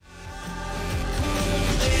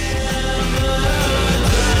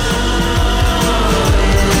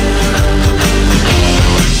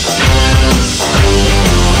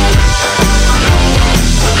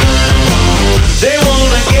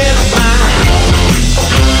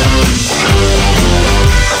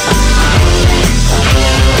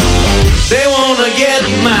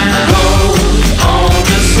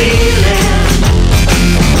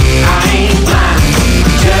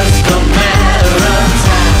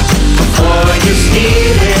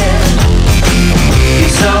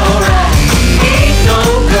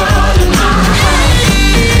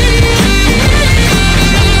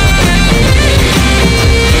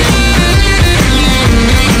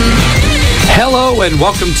Hello and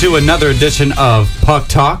welcome to another edition of Puck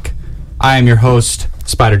Talk. I am your host,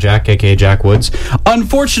 Spider Jack, aka Jack Woods.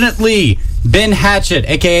 Unfortunately, Ben Hatchett,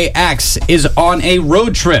 aka Axe, is on a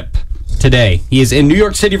road trip today. He is in New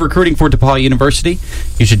York City recruiting for DePaul University.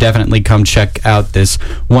 You should definitely come check out this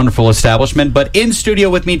wonderful establishment. But in studio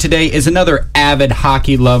with me today is another avid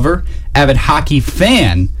hockey lover, avid hockey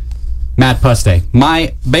fan, Matt Puste,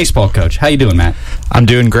 my baseball coach. How you doing, Matt? I'm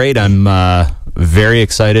doing great. I'm very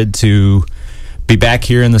excited to be back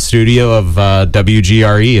here in the studio of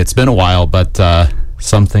WGRE. It's been a while, but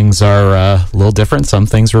some things are a little different. Some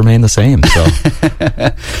things remain the same. So,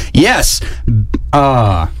 yes,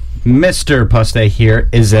 Mr. Puste here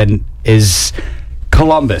is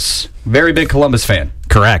Columbus. Very big Columbus fan.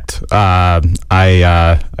 correct.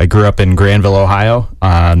 I grew up in Granville, Ohio,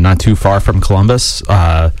 not too far from Columbus.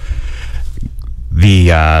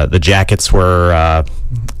 The Jackets were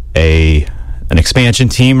an expansion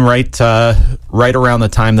team right around the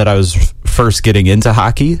time that I was first getting into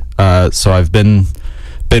hockey. So I've been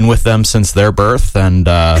with them since their birth, and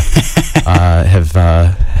have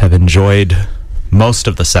enjoyed most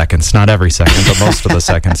of the seconds, not every second, but most of the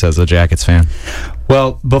seconds as a Jackets fan.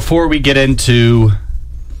 Well, before we get into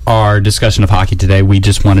our discussion of hockey today, we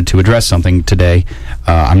just wanted to address something today.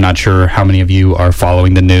 I'm not sure how many of you are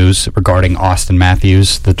following the news regarding Austin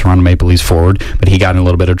Matthews, the Toronto Maple Leafs forward, but he got in a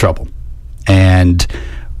little bit of trouble. And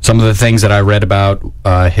some of the things that I read about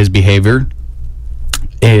his behavior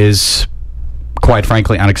is, quite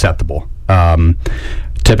frankly, unacceptable.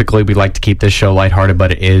 Typically, we like to keep this show lighthearted,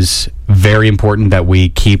 but it is very important that we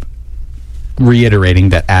keep reiterating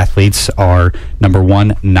that athletes are, number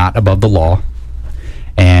one, not above the law,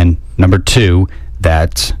 and number two,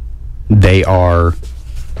 that they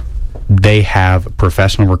have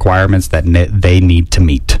professional requirements that they need to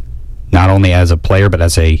meet, not only as a player but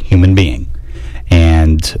as a human being.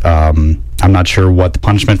 And I'm not sure what the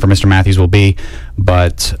punishment for Mr. Matthews will be,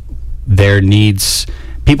 but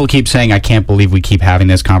people keep saying, I can't believe we keep having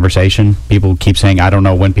this conversation. People keep saying, I don't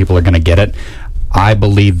know when people are going to get it. I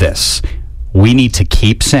believe this. We need to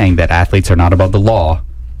keep saying that athletes are not above the law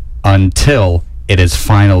until it is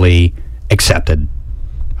finally accepted.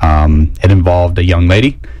 It involved a young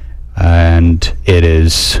lady, and it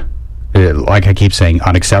is, like I keep saying,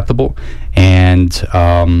 unacceptable. And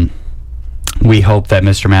we hope that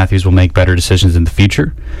Mr. Matthews will make better decisions in the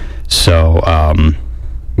future. So,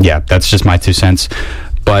 yeah, that's just my 2 cents.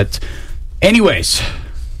 But anyways,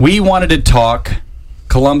 we wanted to talk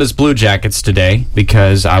Columbus Blue Jackets today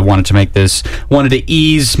because I wanted to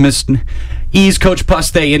ease Coach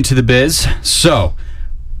Puste into the biz. So,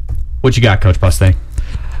 what you got, Coach Puste?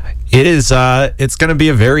 It's going to be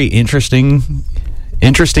a very interesting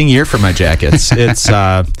year for my Jackets. It's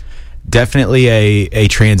definitely a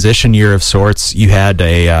transition year of sorts. You had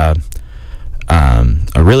a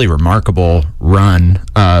really remarkable run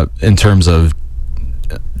in terms of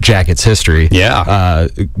Jackets history. Yeah,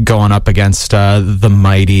 going up against the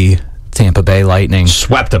mighty Tampa Bay Lightning.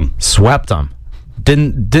 Swept them.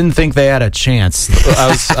 Didn't think they had a chance.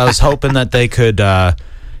 I was hoping that they could, at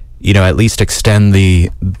least extend the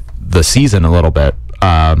season a little bit.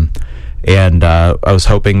 And I was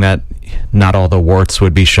hoping that not all the warts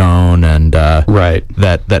would be shown, and right.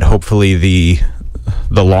 that hopefully the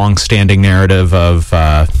long-standing narrative of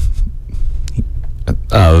the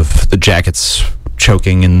Jackets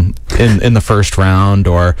choking in the first round,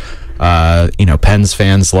 or Pens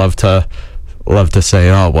fans love to say,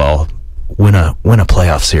 oh well, win a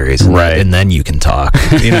playoff series, and, right, and then you can talk,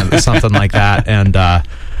 something like that. And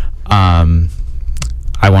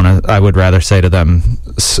I would rather say to them,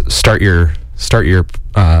 start your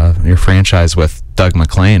franchise with Doug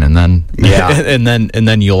McClain, and then and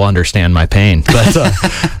then you'll understand my pain.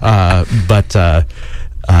 But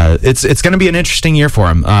it's going to be an interesting year for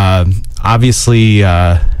him. Obviously,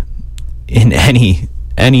 in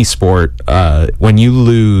any sport, when you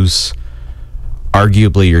lose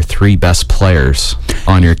arguably your 3 best players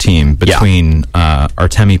on your team, between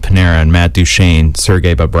Artemi Panarin and Matt Duchene,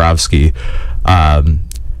 Sergei Bobrovsky,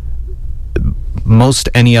 most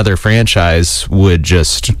any other franchise would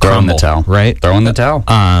just throw in crumble, the towel, right? Throw in the towel.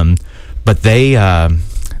 But they're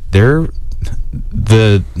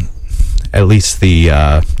at least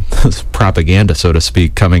the propaganda, so to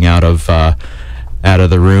speak, coming out of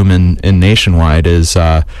the room in Nationwide is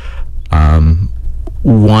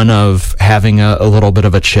one of having a little bit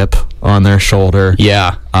of a chip on their shoulder.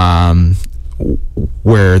 Yeah.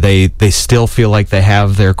 Where they still feel like they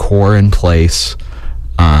have their core in place.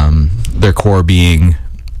 Their core being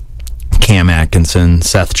Cam Atkinson,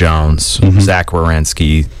 Seth Jones, Zach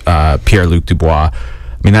Werenski, Pierre-Luc Dubois. I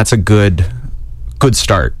mean, that's a good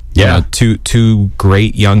start. Yeah. Two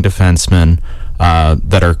great young defensemen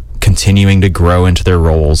that are continuing to grow into their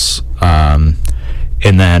roles. And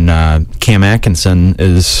then Cam Atkinson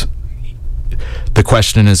is... The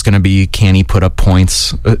question is going to be, can he put up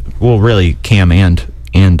points? Well, really, Cam and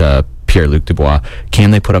Pierre-Luc Dubois.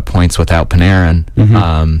 Can they put up points without Panarin?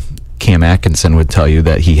 Mm-hmm. Cam Atkinson would tell you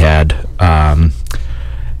that he had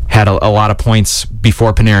a lot of points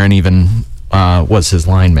before Panarin even was his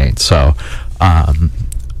line mate. So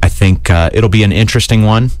I think it'll be an interesting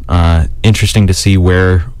one. Interesting to see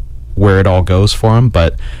where it all goes for him.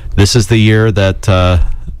 But this is the year that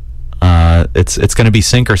it's going to be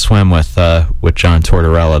sink or swim with John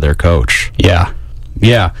Tortorella, their coach. Yeah.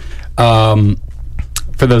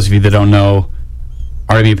 For those of you that don't know,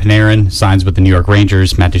 Artemi Panarin signs with the New York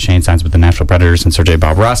Rangers, Matt Duchene signs with the Nashville Predators, and Sergei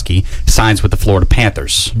Bobrovsky signs with the Florida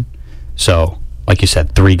Panthers. So, like you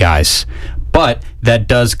said, 3 guys. But that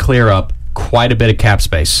does clear up quite a bit of cap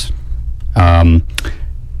space. To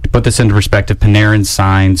put this into perspective, Panarin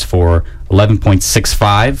signs for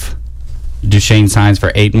 $11.65. Duchene signs for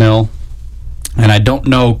 $8 million. And I don't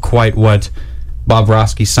know quite what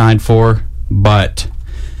Bobrovsky signed for, but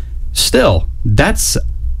still, that's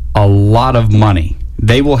a lot of money.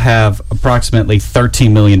 They will have approximately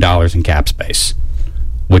 $13 million in cap space,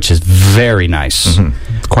 which is very nice.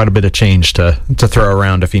 Mm-hmm. Quite a bit of change to throw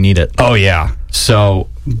around if you need it. Oh, yeah. So,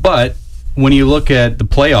 but when you look at the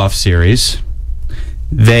playoff series,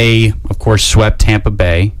 they, of course, swept Tampa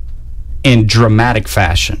Bay in dramatic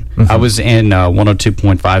fashion. Mm-hmm. I was in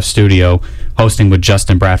 102.5 studio hosting with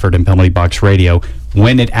Justin Bradford and Penalty Box Radio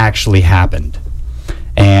when it actually happened.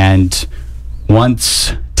 And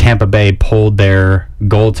once Tampa Bay pulled their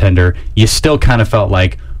goaltender, you still kind of felt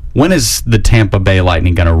like, when is the Tampa Bay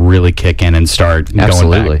Lightning going to really kick in and start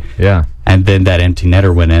Absolutely. going back? Yeah. And then that empty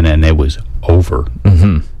netter went in, and it was over.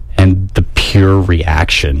 Mm-hmm. And the pure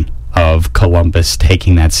reaction of Columbus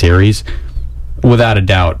taking that series, without a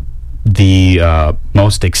doubt, the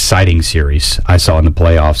most exciting series I saw in the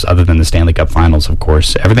playoffs, other than the Stanley Cup Finals, of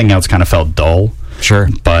course. Everything else kind of felt dull. Sure.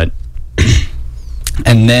 But,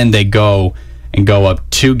 and then they go up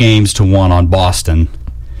 2-1 on Boston,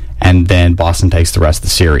 and then Boston takes the rest of the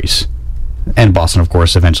series. And Boston, of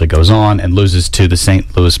course, eventually goes on and loses to the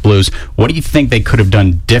St. Louis Blues. What do you think they could have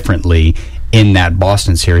done differently in that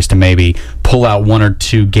Boston series to maybe pull out 1 or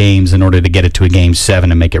 2 games in order to get it to a Game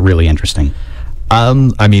 7 and make it really interesting?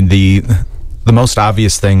 I mean, the most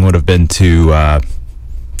obvious thing would have been to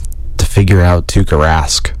figure out Tuukka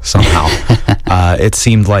Rask somehow. It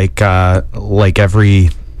seemed like every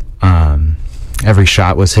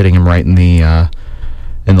shot was hitting him right in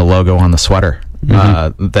the logo on the sweater.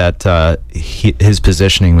 Mm-hmm. His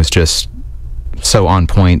positioning was just so on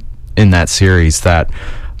point in that series that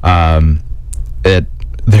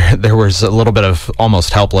there was a little bit of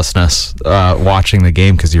almost helplessness watching the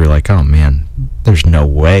game, because you were like, oh man, there's no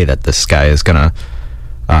way that this guy is gonna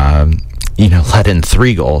let in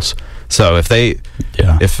 3 goals. So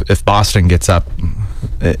if Boston gets up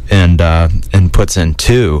and puts in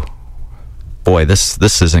 2, boy, this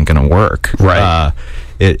isn't going to work. Right.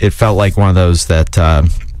 It felt like one of those that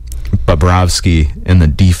Bobrovsky in the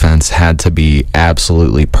defense had to be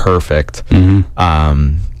absolutely perfect.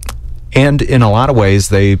 Mm-hmm. And in a lot of ways,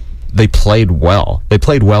 they played well. They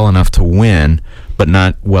played well enough to win, but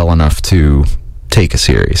not well enough to take a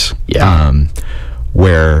series. Yeah.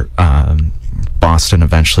 Where Boston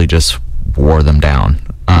eventually just wore them down.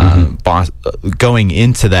 Going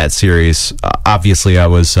into that series, obviously I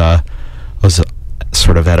was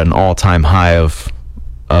sort of at an all-time high of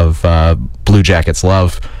Blue Jackets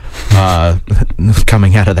love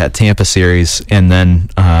coming out of that Tampa series, and then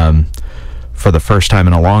for the first time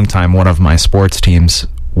in a long time, one of my sports teams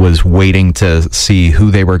was waiting to see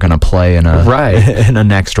who they were going to play in a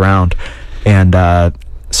next round, and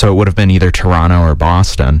so it would have been either Toronto or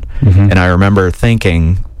Boston. Mm-hmm. And I remember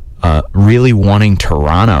thinking, really wanting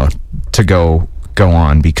Toronto to go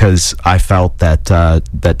on, because I felt that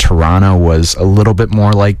Toronto was a little bit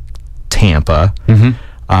more like Tampa, mm-hmm.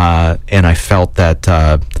 And I felt that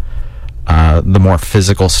the more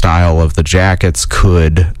physical style of the Jackets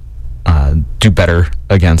could do better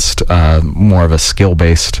against more of a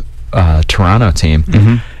skill-based Toronto team.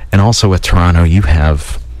 Mm-hmm. And also with Toronto, you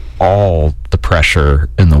have all the pressure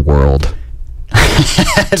in the world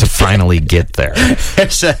to finally get there.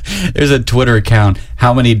 There's a Twitter account.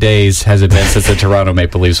 How many days has it been since the Toronto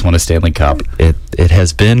Maple Leafs won a Stanley Cup? It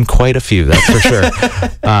has been quite a few, that's for sure.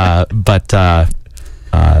 But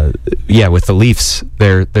with the Leafs,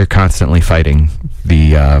 they're constantly fighting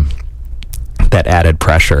the that added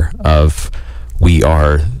pressure of, we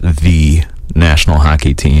are the National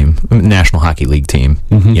Hockey League team.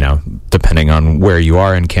 Depending on where you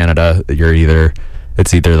are in Canada,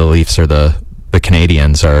 it's either the Leafs or the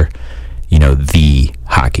Canadians are, the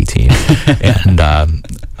hockey team. And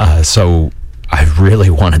so I really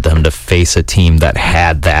wanted them to face a team that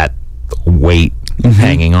had that weight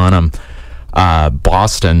hanging on them.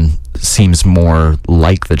 Boston seems more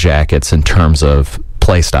like the Jackets in terms of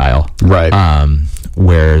play style, right?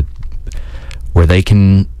 Where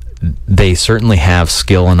they certainly have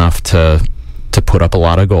skill enough to put up a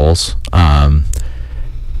lot of goals.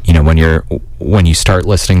 When you start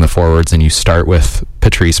listing the forwards and you start with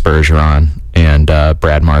Patrice Bergeron and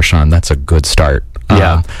Brad Marchand, that's a good start.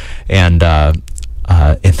 Yeah. And then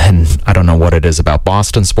I don't know what it is about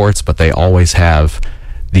Boston sports, but they always have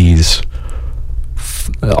these.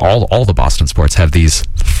 All the Boston sports have these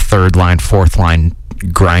third line, fourth line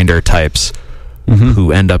grinder types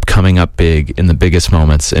who end up coming up big in the biggest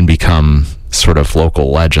moments and become sort of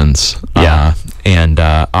local legends. Yeah. And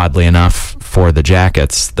oddly enough, for the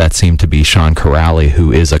Jackets, that seemed to be Sean Corrali,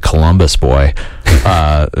 who is a Columbus boy,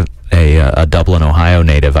 a Dublin, Ohio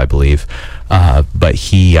native, I believe. But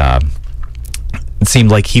he it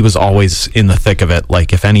seemed like he was always in the thick of it.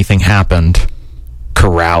 Like, if anything happened,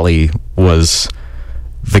 Corrali was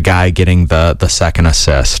the guy getting the second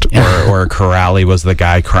assist, or Corrali was the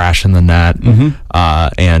guy crashing the net and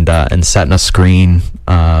setting a screen,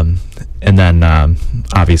 and then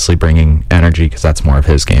obviously bringing energy because that's more of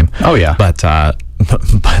his game. Oh yeah, but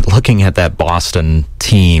looking at that Boston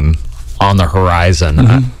team on the horizon,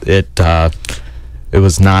 it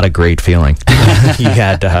was not a great feeling.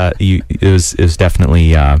 It was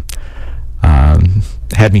definitely had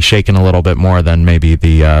me shaking a little bit more than maybe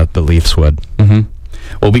the Leafs would.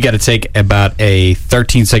 Well, we got to take about a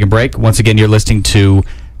 13-second break. Once again, you're listening to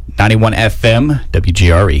 91 FM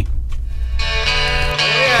WGRE.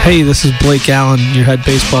 Hey, this is Blake Allen, your head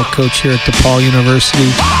baseball coach here at DePaul University,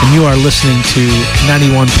 and you are listening to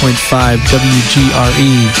 91.5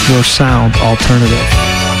 WGRE, your sound alternative.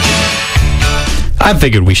 I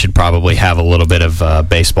figured we should probably have a little bit of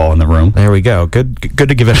baseball in the room. There we go. Good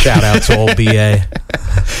to give a shout out to old BA.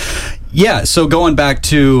 Yeah, so going back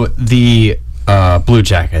to the Blue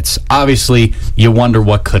Jackets, obviously you wonder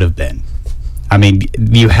what could have been. I mean,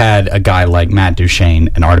 you had a guy like Matt Duchene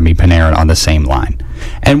and Artemi Panarin on the same line.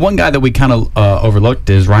 And one guy that we kind of overlooked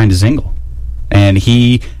is Ryan Dzingel. And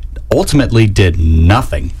he ultimately did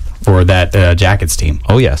nothing for that Jackets team.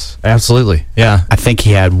 Oh, yes. Absolutely. Yeah. I think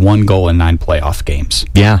he had 1 goal in 9 playoff games.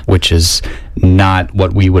 Yeah. Which is not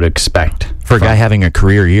what we would expect. For a guy having a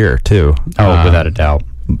career year, too. Oh, without a doubt.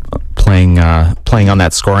 Playing on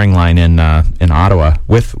that scoring line in Ottawa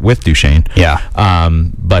with Duchene. Yeah.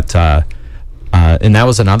 And that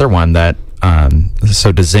was another one that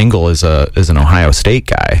so Dzingel is an Ohio State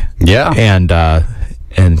guy. Yeah.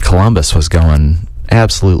 And Columbus was going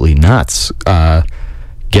absolutely nuts,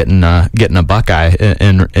 getting a Buckeye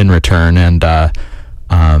in return, and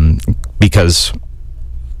because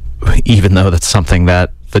even though that's something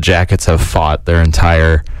that the Jackets have fought their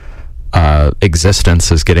entire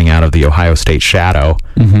existence, is getting out of the Ohio State shadow.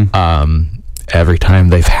 Every time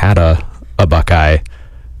they've had a Buckeye,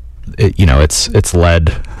 it's led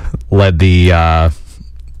the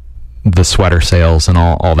sweater sales and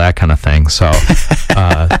all that kind of thing. So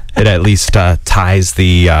it at least ties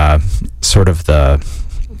the sort of the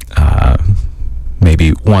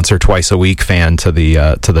maybe once or twice a week fan to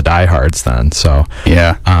the diehards then. So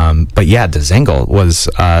yeah. But yeah, Dzingel was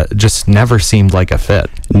just never seemed like a fit.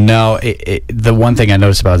 No, the one thing I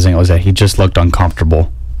noticed about Dzingel is that he just looked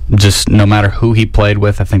uncomfortable. Just no matter who he played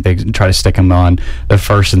with, I think they try to stick him on the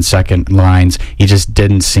first and second lines. He just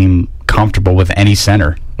didn't seem comfortable with any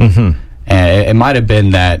center. And it might have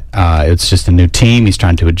been that it's just a new team. He's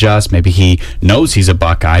trying to adjust. Maybe he knows he's a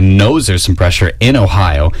Buckeye, knows there's some pressure in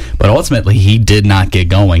Ohio, but ultimately he did not get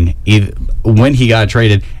going either when he got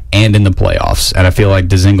traded and in the playoffs. And I feel like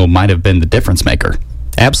Dzingel might have been the difference maker.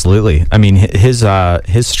 Absolutely. I mean, his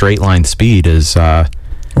straight line speed is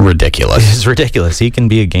ridiculous. It's ridiculous. He can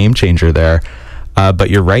be a game changer there. But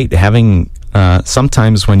you're right. Having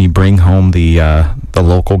sometimes when you bring home the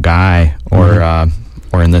local guy, or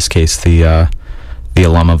in this case the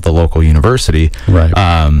alum of the local university, right?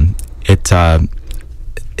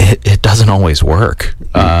 It doesn't always work.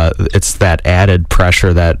 It's that added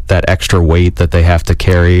pressure, that extra weight that they have to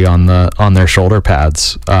carry on their shoulder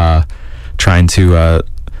pads, trying to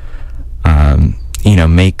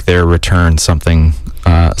make their return something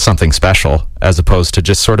special, as opposed to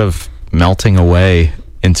just sort of melting away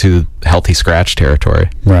into healthy scratch territory.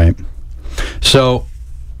 Right. So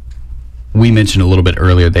we mentioned a little bit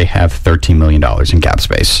earlier they have $13 million in cap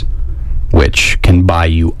space. which can buy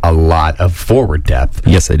you a lot of forward depth.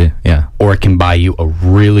 Yes, they do. Yeah. Or it can buy you a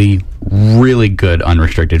really, really good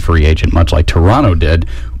unrestricted free agent, much like Toronto did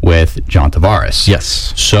with John Tavares.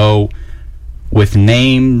 Yes. So with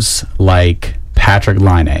names like Patrick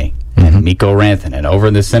Laine and Mikko Rantanen over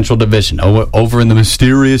in the Central Division, over in the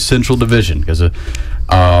mysterious Central Division, because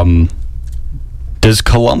does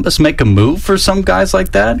Columbus make a move for some guys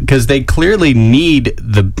like that? Because they clearly need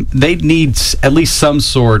at least some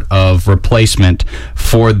sort of replacement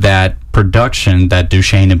for that production that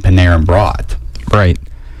Duchesne and Panarin brought. Right.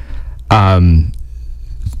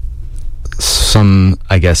 Some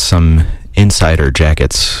Insider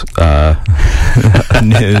Jackets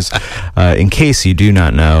news. In case you do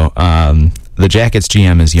not know, the Jackets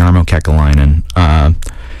GM is Jarmo Kekalainen,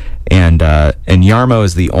 and Jarmo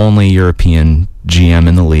is the only European GM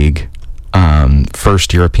in the league,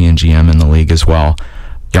 first European GM in the league as well.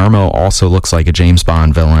 Jarmo also looks like a James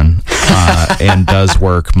Bond villain, and does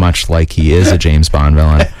work much like he is a James Bond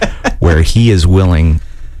villain, where he is willing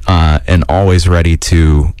and always ready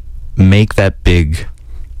to make that big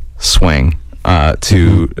swing,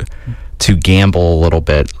 to gamble a little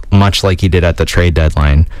bit, much like he did at the trade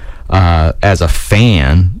deadline. As a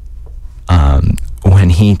fan,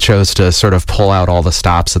 when he chose to sort of pull out all the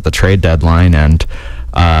stops at the trade deadline and,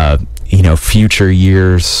 future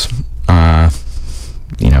years,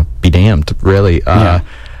 be damned, really.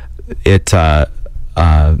 It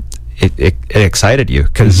excited you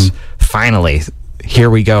because finally,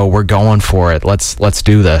 here we go. We're going for it. Let's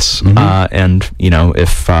do this. And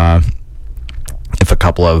if a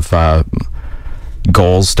couple of a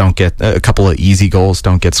couple of easy goals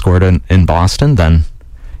don't get scored in Boston, then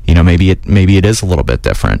maybe it is a little bit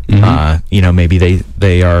different. Maybe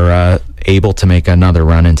they are able to make another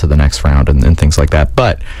run into the next round and things like that.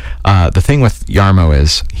 But the thing with Jarmo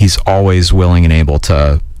is he's always willing and able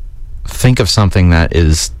to think of something that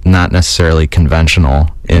is not necessarily conventional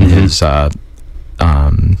in his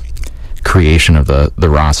creation of the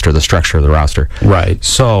roster, the structure of the roster. Right.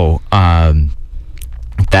 So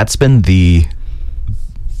that's been the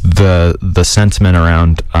sentiment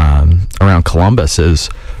around Columbus, is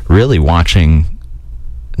really watching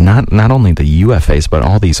not only the UFAs but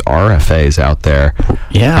all these RFAs out there.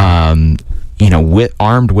 Yeah.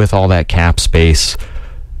 Armed with all that cap space,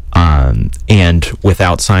 and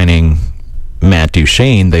without signing Matt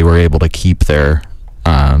Duchesne, they were able to keep their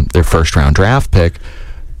first round draft pick,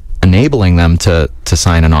 enabling them to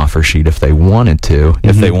sign an offer sheet if they wanted to,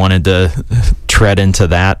 if they wanted to tread into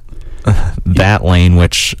that lane,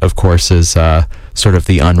 which of course is sort of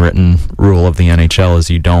the unwritten rule of the NHL, is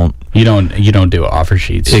you don't do offer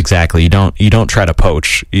sheets. Exactly. You don't try to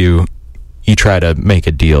poach. You try to make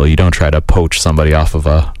a deal. You don't try to poach somebody off of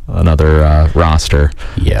another roster.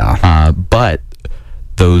 Yeah. But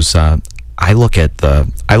those I look at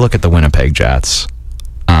the Winnipeg Jets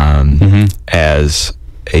as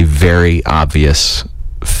a very obvious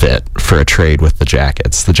fit for a trade with the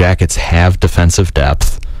Jackets. The Jackets have defensive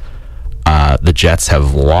depth. The Jets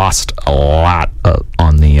have lost a lot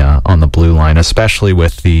on the blue line, especially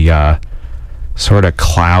with the sort of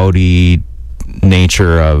cloudy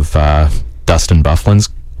nature of Dustin Byfuglien's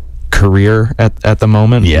career at the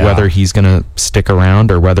moment. Yeah. Whether he's going to stick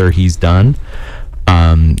around or whether he's done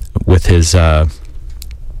with his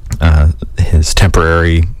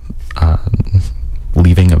temporary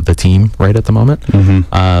leaving of the team right at the moment.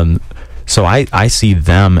 So I see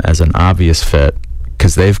them as an obvious fit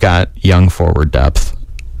because they've got young forward depth,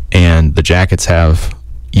 and the Jackets have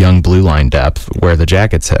young blue line depth, where the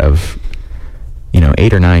Jackets have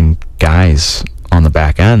 8 or 9 guys on the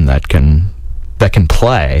back end that can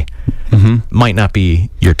play. Might not be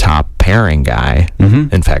your top pairing guy.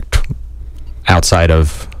 In fact, outside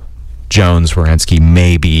of Jones, Werenski,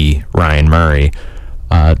 maybe Ryan Murray,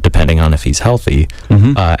 depending on if he's healthy.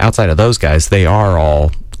 Outside of those guys, they are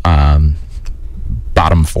all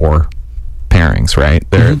bottom 4 pairings, right?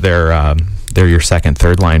 They're your second,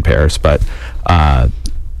 third line pairs, but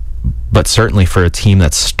certainly for a team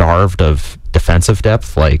that's starved of defensive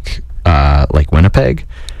depth like Winnipeg,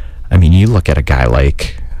 I mean, you look at a guy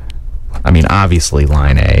obviously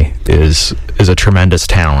Laine is a tremendous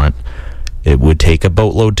talent. It would take a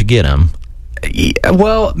boatload to get him.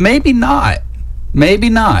 Well, maybe not.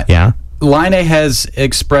 Yeah. Laine has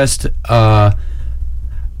expressed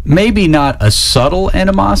maybe not a subtle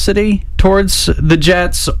animosity towards the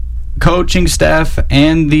Jets coaching staff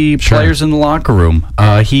and the players in the locker room.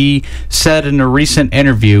 He said in a recent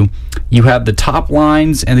interview, you have the top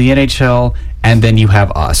lines in the NHL, and then you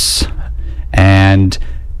have us. And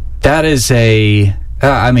that is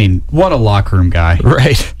what a locker room guy.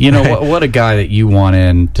 Right. What a guy that you want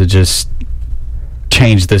in to just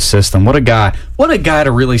change this system. What a guy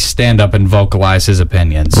to really stand up and vocalize his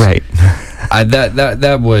opinions. Right.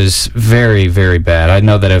 That was very, very bad. I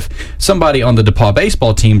know that if somebody on the DePaul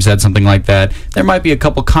baseball team said something like that, there might be a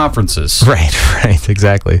couple conferences. Right,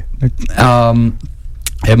 exactly.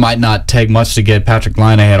 It might not take much to get Patrik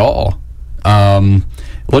Laine at all.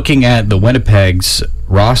 Looking at the Winnipeg's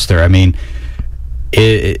roster, I mean,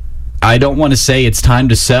 I don't want to say it's time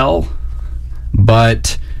to sell,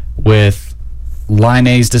 but with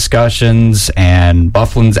Laine's discussions and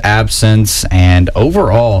Byfuglien's absence and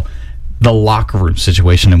overall the locker room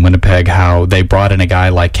situation in Winnipeg, how they brought in a guy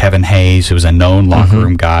like Kevin Hayes, who's a known locker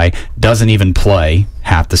room guy, doesn't even play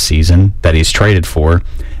half the season that he's traded for,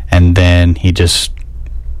 and then he just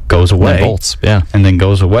goes away. Bolts, yeah. And then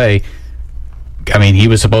goes away. I mean, he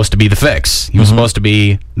was supposed to be the fix. He was supposed to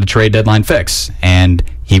be the trade deadline fix, and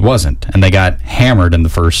he wasn't. And they got hammered in the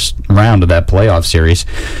first round of that playoff series.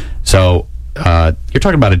 So you're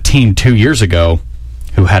talking about a team 2 years ago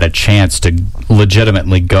who had a chance to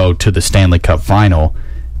legitimately go to the Stanley Cup final,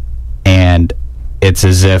 and it's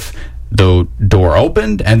as if the door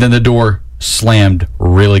opened and then the door slammed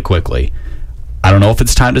really quickly. I don't know if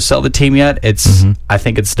it's time to sell the team yet. I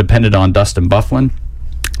think it's dependent on Dustin Byfuglien.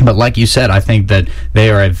 But like you said, I think that they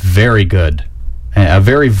are a very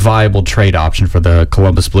viable trade option for the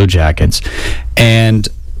Columbus Blue Jackets. And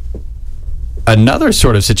another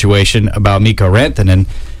sort of situation about Mikko Rantanen,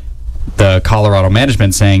 the Colorado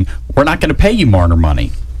management saying, we're not going to pay you Marner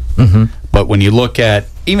money. But when you look at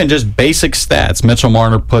even just basic stats, Mitchell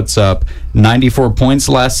Marner puts up 94 points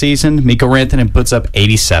last season. Mikko Rantanen puts up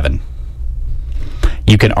 87.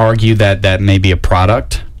 You can argue that that may be a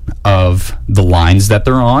product of the lines that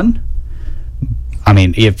they're on. I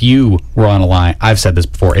mean, if you were on a line, I've said this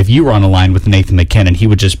before, if you were on a line with Nathan McKinnon, he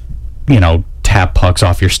would just, tap pucks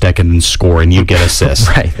off your stick and then score and you get assists.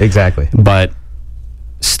 Right, exactly. But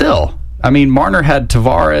still, I mean, Marner had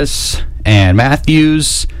Tavares and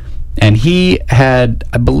Matthews, and he had,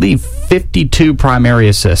 I believe, 52 primary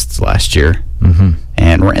assists last year.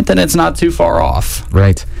 And Rantanen's not too far off.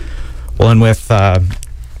 Right. Well, and with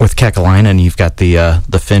Kekalainen, you've got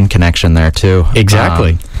the Finn connection there too.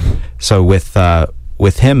 Exactly. So with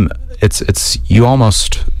him, it's you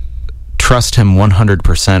almost trust him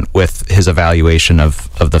 100% with his evaluation of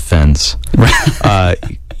the Finns.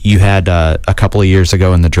 You had a couple of years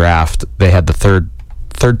ago in the draft, they had the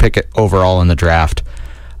third pick overall in the draft.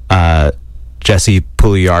 Jesse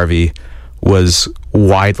Puljujärvi was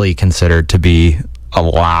widely considered to be a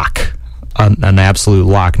lock, an absolute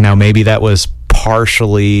lock. Now, maybe that was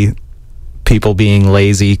partially people being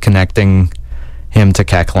lazy connecting him to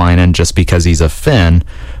Kekalainen just because he's a Finn,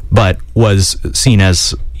 but was seen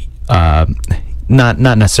as not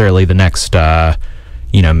necessarily the next Crosby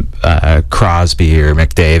or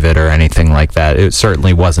McDavid or anything like that. It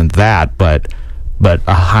certainly wasn't that, but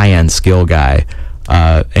a high-end skill guy.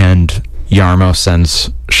 And Jarmo sends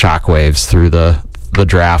shockwaves through the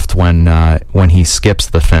draft when he skips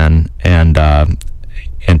the Finn and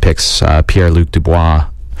picks Pierre-Luc Dubois,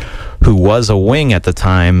 who was a wing at the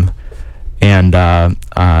time and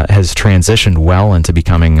has transitioned well into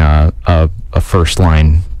becoming a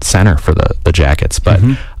first-line center for the Jackets. But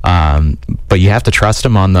you have to trust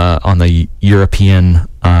him on the European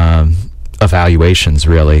evaluations,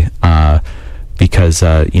 really, because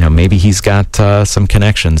maybe he's got some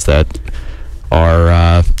connections that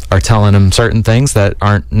are telling him certain things that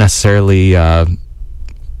aren't necessarily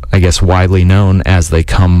I guess widely known as they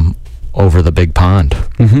come over the big pond.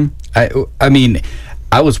 I mean,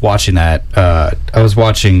 I was watching that. I was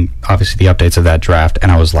watching, obviously, the updates of that draft,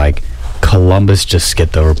 and I was like, Columbus just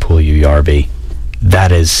skipped over Puljujärvi.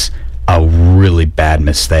 That is a really bad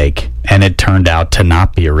mistake. And it turned out to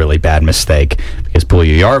not be a really bad mistake because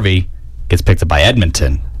Puljujärvi gets picked up by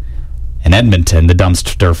Edmonton. And Edmonton, the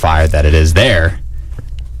dumpster fire that it is there,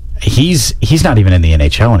 he's not even in the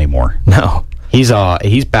NHL anymore. No. He's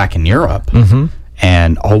back in Europe.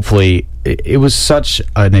 And hopefully, it was such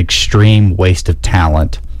an extreme waste of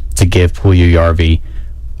talent to give Puljujärvi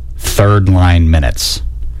third-line minutes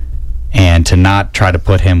and to not try to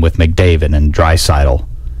put him with McDavid and Draisaitl.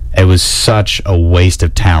 It was such a waste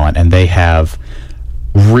of talent, and they have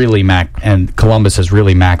really and Columbus has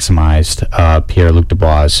really maximized Pierre-Luc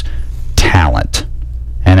Dubois' talent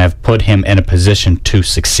and have put him in a position to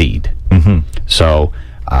succeed. So,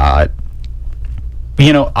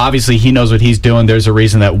 obviously he knows what he's doing. There's a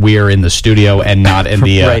reason that we're in the studio and not in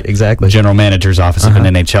the right, exactly. general manager's office of an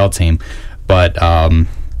NHL team. But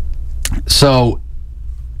so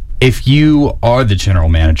if you are the general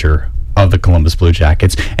manager of the Columbus Blue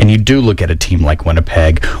Jackets and you do look at a team like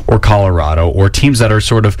Winnipeg or Colorado or teams that are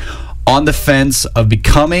sort of on the fence of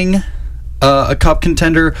becoming a cup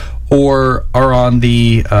contender or are on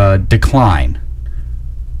the decline,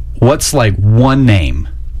 what's like one name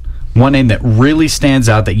that really stands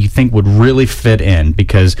out that you think would really fit in?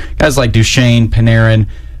 Because guys like Duchesne, Panarin,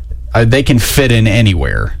 they can fit in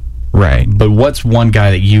anywhere. Right. But what's one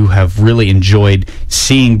guy that you have really enjoyed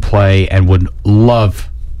seeing play and would love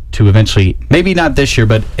to eventually, maybe not this year,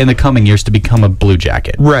 but in the coming years, to become a Blue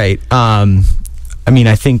Jacket? Right.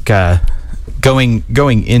 I think going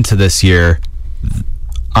into this year,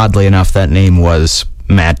 oddly enough, that name was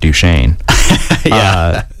Matt Duchesne.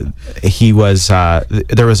 Yeah. He was.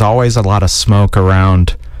 There was always a lot of smoke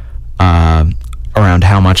around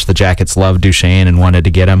how much the Jackets loved Duchesne and wanted to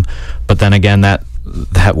get him, but then again, that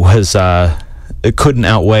was it couldn't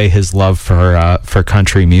outweigh his love for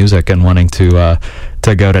country music and wanting to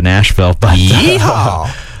go to Nashville.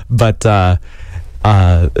 But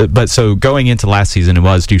but so going into last season, it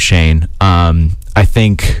was Duchesne. I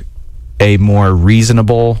think a more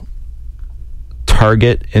reasonable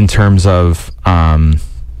target in terms of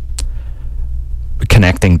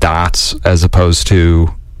connecting dots as opposed to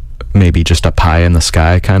maybe just a pie in the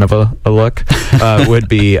sky kind of a look would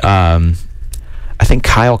be I think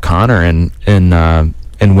Kyle Connor in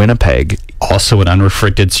Winnipeg. Also an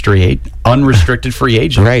unrestricted free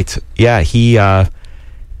agent. Right. Yeah,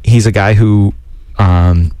 he's a guy who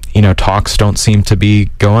talks don't seem to be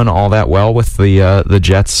going all that well with the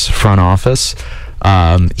Jets front office.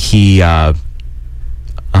 He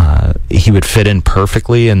would fit in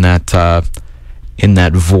perfectly in that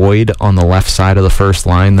void on the left side of the first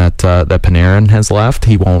line that Panarin has left.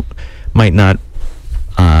 He might not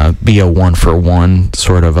be a 1-for-1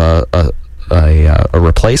 sort of a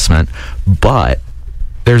replacement, but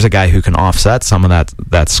there's a guy who can offset some of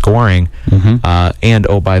that scoring. Mm-hmm. And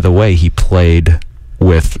oh, by the way, he played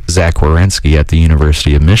with Zach Werenski at the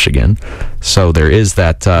University of Michigan, so there is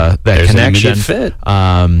that connection. Fit.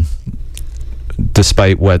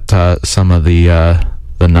 Despite what some of the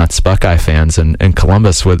nuts Buckeye fans in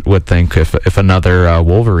Columbus would think if another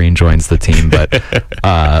Wolverine joins the team, but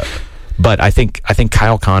I think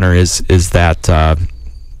Kyle Connor is that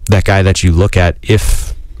guy that you look at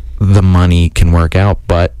if the money can work out.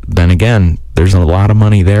 But then again, there's a lot of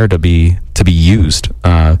money there to be used,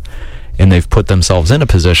 and they've put themselves in a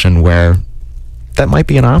position where that might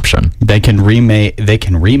be an option. They can remake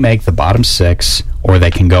the bottom six, or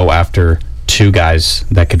they can go after two guys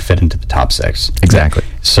that could fit into the top six. Exactly.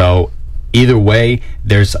 So either way,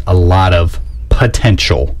 there's a lot of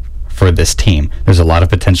potential for this team. There's a lot of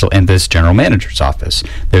potential in this general manager's office.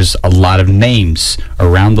 There's a lot of names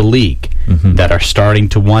around the league mm-hmm. that are starting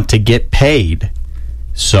to want to get paid.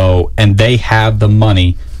 So, and they have the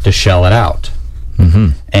money to shell it out. Mm-hmm.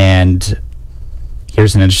 And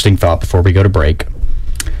here's an interesting thought before we go to break.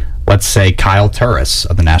 Let's say Kyle Turris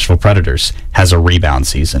of the Nashville Predators has a rebound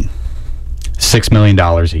season. $6 million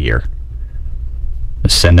a year.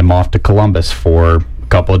 Send him off to Columbus for a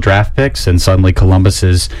couple of draft picks, and suddenly Columbus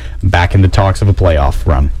is back in the talks of a playoff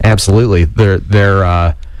run. Absolutely.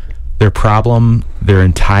 Their problem, their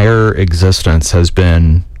entire existence has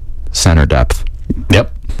been center depth.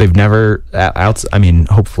 Yep. They've never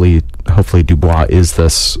hopefully Dubois is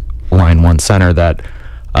this line one center that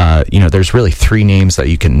there's really three names that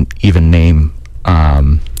you can even name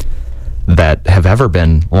that have ever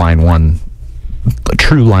been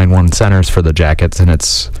true line one centers for the Jackets, and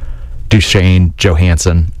it's Duchesne,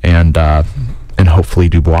 Johansson, and hopefully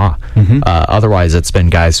Dubois. Mm-hmm. Otherwise, it's been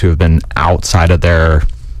guys who have been outside of their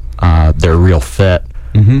real fit,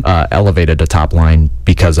 mm-hmm. Elevated to top line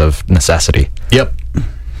because of necessity. Yep.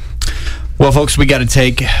 Well, folks, we got to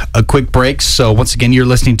take a quick break. So once again, you're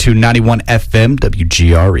listening to 91 FM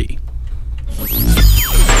WGRE.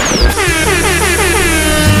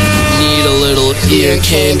 Need a little ear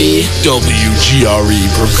candy? WGRE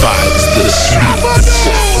provides the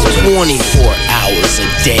sweet 24 hours a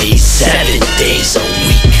day, 7 days a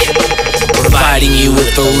week. Providing you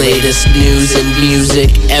with the latest news and music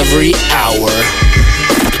every hour.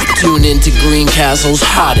 Tune into Greencastle's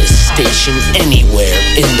hottest station anywhere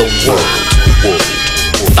in the world.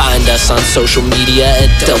 Find us on social media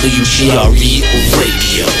at WGRE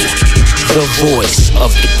Radio. The voice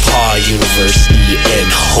of DePaul University and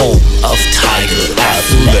home of Tiger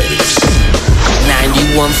Athletics.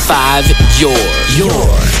 91.5,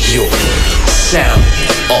 your sound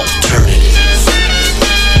alternative.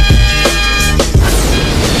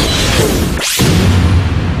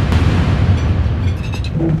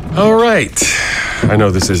 All right. I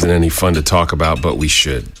know this isn't any fun to talk about, but we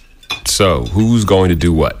should. So, who's going to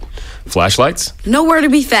do what? Flashlights? Nowhere to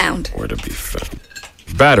be found. Where to be found.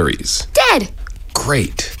 Batteries? Dead.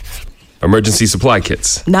 Great. Emergency supply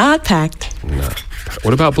kits? Not packed. No.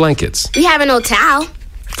 What about blankets? We have an old towel.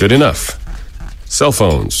 Good enough. Cell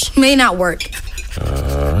phones? May not work.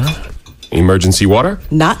 Emergency water?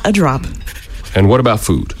 Not a drop. And what about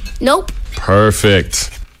food? Nope.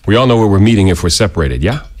 Perfect. We all know where we're meeting if we're separated,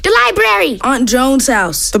 yeah? The library. Aunt Joan's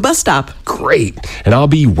house. The bus stop. Great. And I'll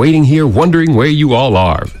be waiting here wondering where you all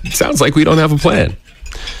are. Sounds like we don't have a plan.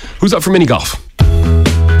 Who's up for mini golf?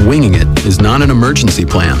 Winging it is not an emergency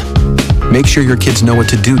plan. Make sure your kids know what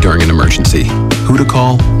to do during an emergency. Who to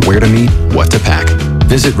call, where to meet, what to pack.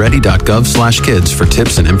 Visit ready.gov/kids for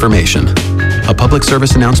tips and information. A public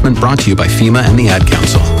service announcement brought to you by FEMA and the Ad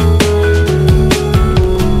Council.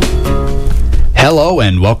 Hello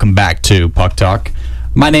and welcome back to Puck Talk.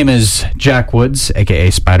 My name is Jack Woods,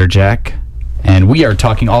 aka Spider Jack, and we are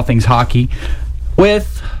talking all things hockey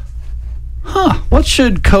with, what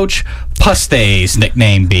should Coach Pustay's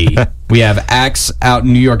nickname be? We have Axe out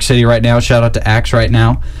in New York City right now. Shout out to Axe right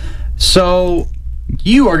now. So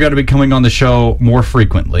you are going to be coming on the show more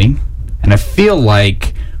frequently, and I feel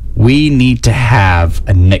like we need to have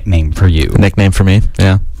a nickname for you. Nickname for me?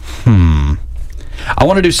 Yeah. I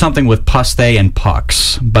want to do something with Pustay and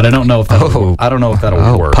Pucks, but I don't know if that'll,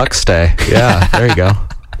 work. Puckstay. Yeah, there you go.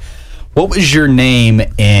 What was your name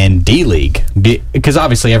in D-League? Because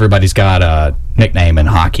obviously everybody's got a nickname in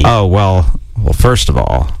hockey. Oh, well, first of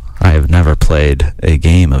all, I have never played a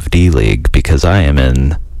game of D-League because I am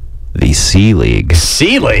in the C-League.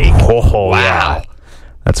 C-League? Oh, wow. Yeah.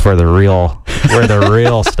 That's where the real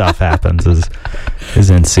stuff happens is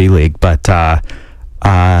in C-League. But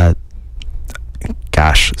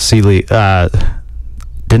gosh, C-League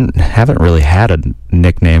haven't really had a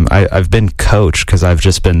nickname. I've been coach because I've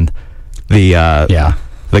just been the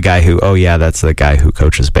guy who that's the guy who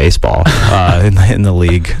coaches baseball in the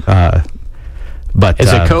league. But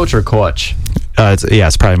is it coach or coach?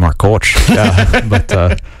 It's probably more coach.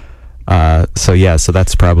 So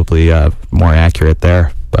that's probably more accurate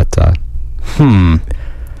there. But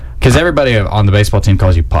because everybody on the baseball team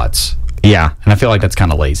calls you Putz. Yeah, and I feel like that's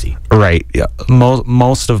kind of lazy. Right. Yeah.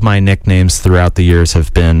 Most of my nicknames throughout the years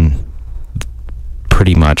have been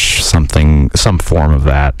pretty much some form of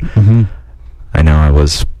that. Mm-hmm. I know I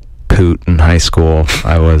was Poot in high school.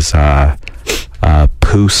 I was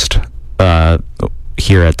Poost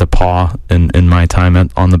here at DePaul in my time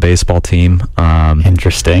on the baseball team.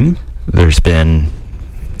 Interesting. There's been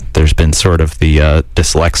sort of the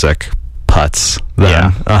dyslexic Putz then.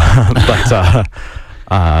 Yeah.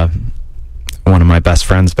 But one of my best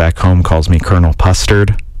friends back home calls me Colonel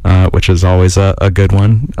Pustard, which is always a good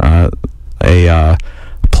one. A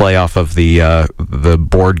playoff of the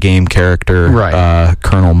board game character, right.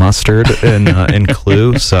 Colonel Mustard in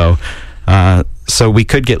Clue. So we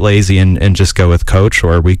could get lazy and just go with Coach,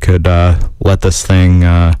 or we could let this thing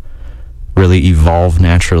really evolve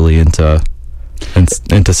naturally into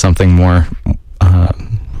something more, I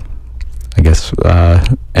guess,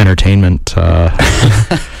 entertainment.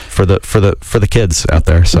 For the kids out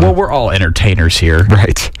there. So. Well, we're all entertainers here.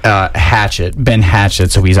 Right. Ben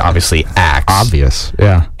Hatchett, so he's obviously Axe. Obvious,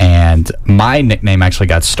 yeah. And my nickname actually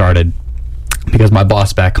got started because my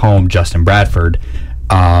boss back home, Justin Bradford,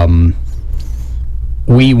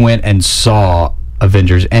 we went and saw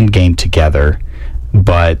Avengers Endgame together,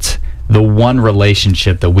 but the one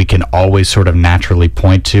relationship that we can always sort of naturally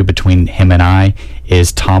point to between him and I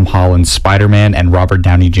is Tom Holland's Spider-Man and Robert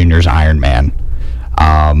Downey Jr.'s Iron Man.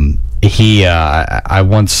 I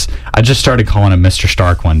just started calling him Mr.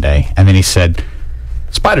 Stark one day, and then he said,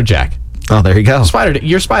 Spider Jack. Oh, there you go.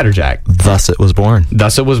 You're Spider Jack. Thus it was born.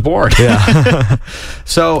 Yeah.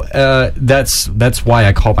 So that's why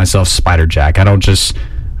I call myself Spider Jack. I don't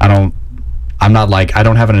have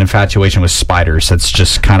an infatuation with spiders. That's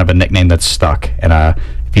just kind of a nickname that's stuck. And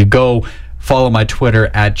if you go follow my Twitter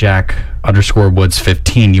at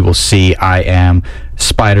Jack_Woods15, you will see I am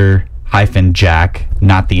Spider-Jack,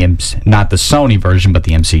 not the Sony version, but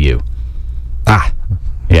the MCU.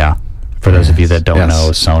 Yeah. For those of you that don't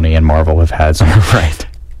know, Sony and Marvel have had some. Right.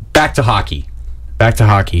 Back to hockey.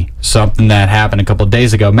 Something that happened a couple of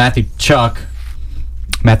days ago. Matthew Tkachuk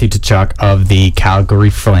of the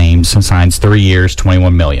Calgary Flames signs 3 years,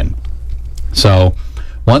 $21 million. So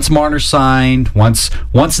once Marner signed, once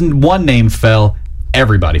one name fell,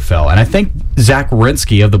 everybody fell. And I think Zach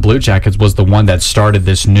Werenski of the Blue Jackets was the one that started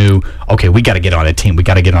this new, okay, we got to get on a team.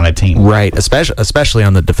 Right, especially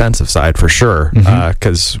on the defensive side, for sure.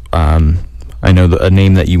 Because I know a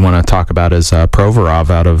name that you want to talk about is Provorov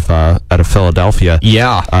out of Philadelphia.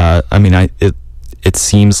 Yeah. It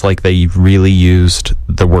seems like they really used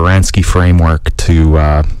the Werenski framework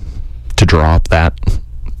to draw up that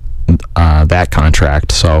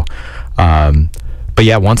contract. So But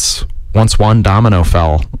yeah, once one domino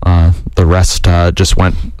fell, the rest just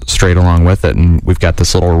went straight along with it, and we've got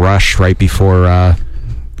this little rush right before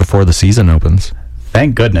the season opens.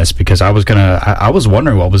 Thank goodness, because I was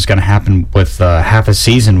wondering what was gonna happen with half a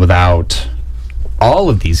season without all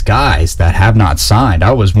of these guys that have not signed.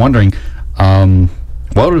 I was wondering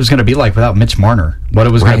what it was going to be like without Mitch Marner, what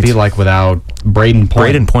it was going to be like without Braden Point.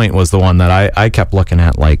 Braden Point was the one that I kept looking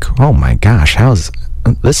at like, oh my gosh,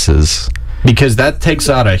 this is... Because that takes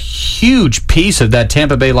out a huge piece of that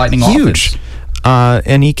Tampa Bay Lightning offense.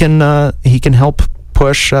 And he can help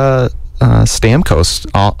push Stamkos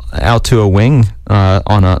out to a wing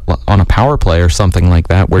on a power play or something like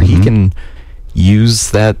that, where he can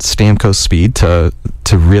use that Stamkos speed to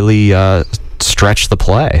really stretch the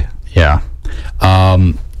play. Yeah.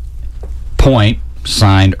 Point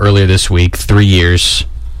signed earlier this week, 3 years,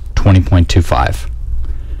 $20.25.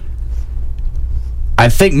 I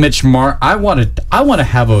think I want to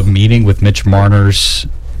have a meeting with Mitch Marner's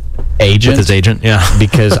agent. With his agent, yeah.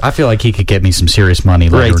 Because I feel like he could get me some serious money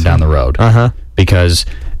later down the road. Because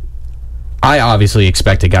I obviously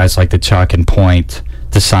expected guys like the Chuck and Point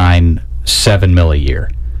to sign $7 million a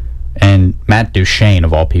year. And Matt Duchene,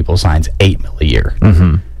 of all people, signs $8 million a year.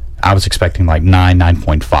 I was expecting like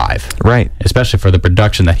 9.5. Right. Especially for the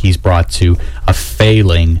production that he's brought to a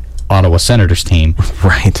failing Ottawa Senators team.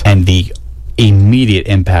 Right. And the immediate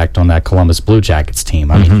impact on that Columbus Blue Jackets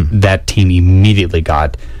team. I mean, that team immediately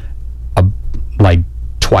got like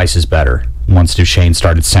twice as better once Duchene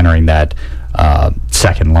started centering that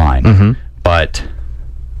second line. But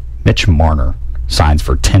Mitch Marner signs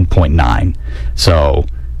for 10.9. So,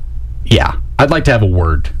 yeah, I'd like to have a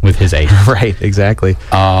word with his agent. Right, exactly.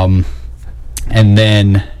 And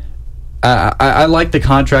then I like the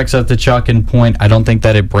contracts of the Chuck and Point. I don't think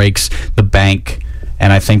that it breaks the bank,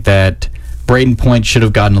 and I think that Braden Point should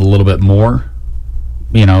have gotten a little bit more.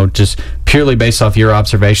 You know, just purely based off your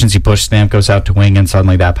observations, you push Stamkos out to wing, and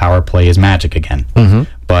suddenly that power play is magic again.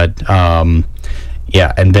 But,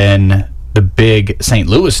 yeah, and then the big St.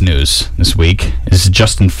 Louis news this week is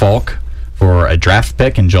Justin Falk for a draft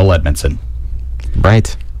pick and Joel Edmondson.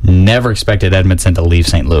 Right. Never expected Edmondson to leave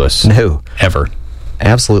St. Louis. No. Ever.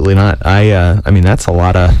 Absolutely not. I mean, that's a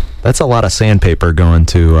lot of sandpaper going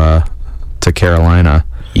to Carolina.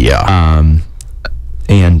 Yeah.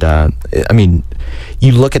 And I mean,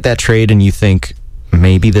 you look at that trade and you think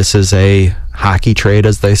maybe this is a hockey trade,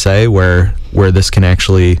 as they say, where this can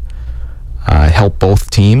actually help both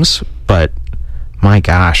teams. But my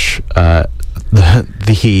gosh, the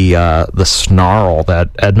snarl that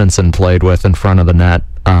Edmondson played with in front of the net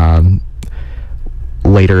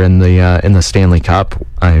later in the Stanley Cup,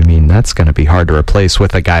 I mean, that's going to be hard to replace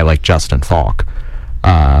with a guy like Justin Falk.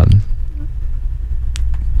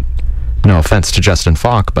 No offense to Justin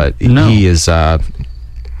Falk, but he is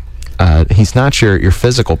he's not your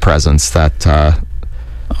physical presence that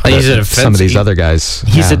some of these other guys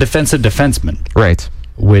he's a defensive defenseman, right?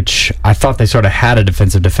 Which I thought they sort of had a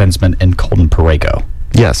defensive defenseman in Colton Parayko.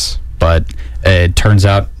 Yes, but it turns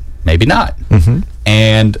out maybe not.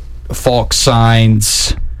 And Falk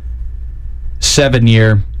signs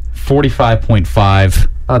 7-year, 45.5,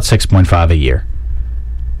 about 6.5 a year,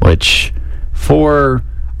 which for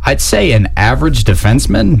I'd say an average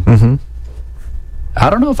defenseman. I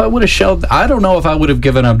don't know if I would have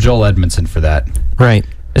given up Joel Edmondson for that. Right.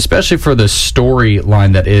 Especially for the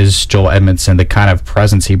storyline that is Joel Edmondson, the kind of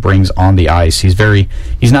presence he brings on the ice. He's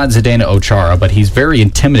not Zdeno Ochara, but he's very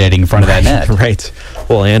intimidating in front of that net. Right.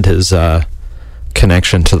 Well, and his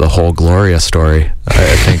connection to the whole Gloria story.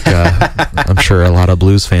 I think I'm sure a lot of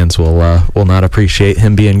Blues fans will not appreciate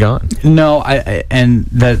him being gone. No, and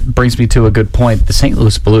that brings me to a good point. The St.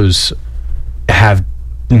 Louis Blues have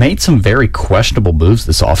made some very questionable moves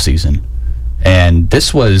this offseason, and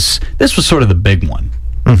this was sort of the big one.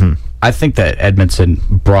 I think that Edmondson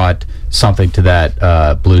brought something to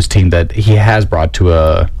that Blues team that he has brought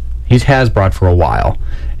for a while.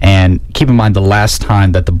 And keep in mind, the last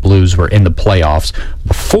time that the Blues were in the playoffs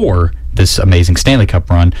before this amazing Stanley Cup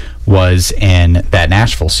run was in that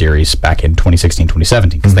Nashville series back in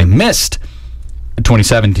 2016-2017, because they missed the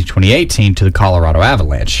 2017-2018 to the Colorado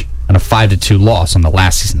Avalanche on a 5-2 loss on the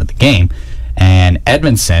last season of the game. And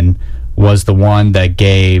Edmondson was the one that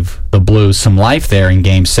gave the Blues some life there in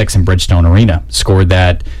Game 6 in Bridgestone Arena. Scored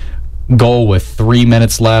that goal with 3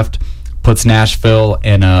 minutes left, puts Nashville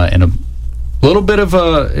in a little bit of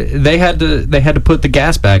a... They had to put the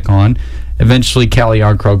gas back on. Eventually, Calle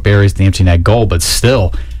Jarnkrok buries the empty net goal, but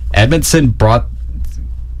still, Edmondson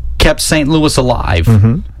kept St. Louis alive.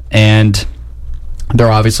 And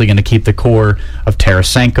they're obviously going to keep the core of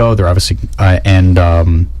Tarasenko. They're obviously...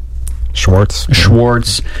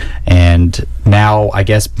 Schwartz, and now I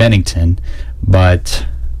guess Bennington. But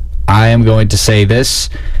I am going to say this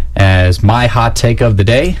as my hot take of the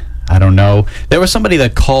day. I don't know. There was somebody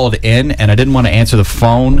that called in, and I didn't want to answer the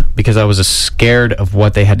phone because I was scared of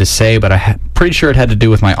what they had to say, but I'm pretty sure it had to do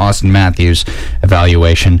with my Austin Matthews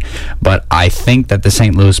evaluation. But I think that the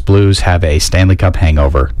St. Louis Blues have a Stanley Cup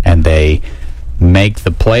hangover, and they make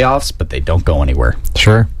the playoffs, but they don't go anywhere.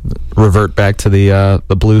 Sure. Revert back to the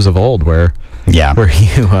Blues of old where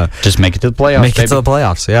you just make it to the playoffs. Make it to the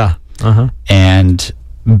playoffs, yeah. Uh-huh. And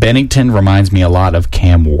Bennington reminds me a lot of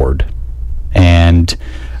Cam Ward. And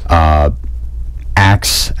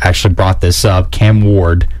Axe actually brought this up. Cam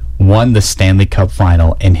Ward won the Stanley Cup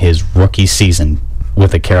final in his rookie season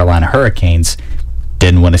with the Carolina Hurricanes.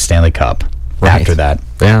 Didn't win a Stanley Cup after that.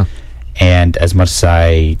 Yeah. And as much as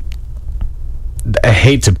I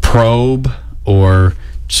hate to probe or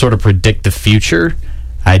sort of predict the future,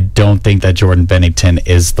 I don't think that Jordan Bennington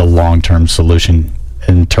is the long-term solution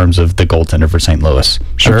in terms of the goaltender for St. Louis.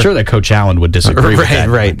 Sure. I'm sure that Coach Allen would disagree with that.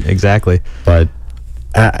 Right, exactly. But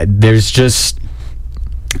there's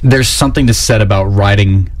something to said about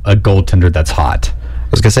riding a goaltender that's hot. I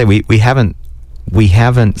was gonna say we haven't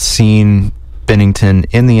seen Bennington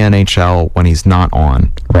in the NHL when he's not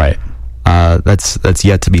on. Right. That's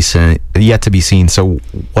yet to be seen. So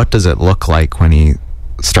what does it look like when he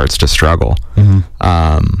starts to struggle? Mm-hmm.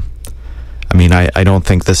 I mean, I don't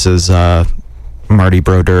think this is Marty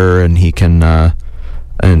Brodeur, and he can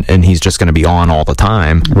and he's just going to be on all the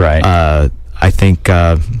time. Right. I think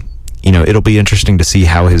it'll be interesting to see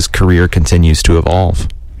how his career continues to evolve.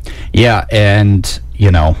 Yeah, and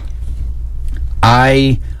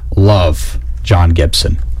I love John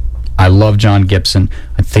Gibson. I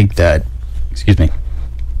think that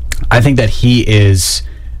he is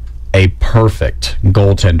a perfect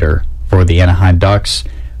goaltender for the Anaheim Ducks,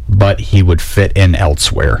 but he would fit in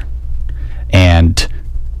elsewhere. And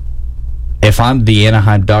if I'm the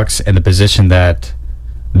Anaheim Ducks in the position that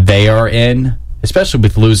they are in, especially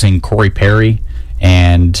with losing Corey Perry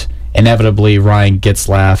and inevitably Ryan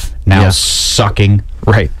Getzlaf now sucking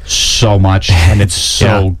so much, and it's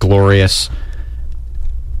so glorious.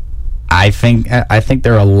 I think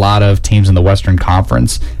there are a lot of teams in the Western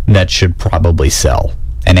Conference that should probably sell,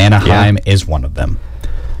 and Anaheim is one of them.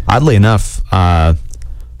 Oddly enough,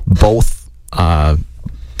 both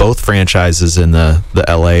franchises in the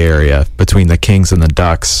LA area, between the Kings and the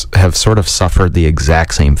Ducks, have sort of suffered the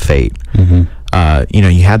exact same fate. Mm-hmm.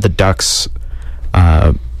 You had the Ducks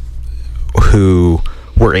who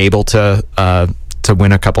were able to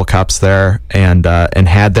win a couple cups there, and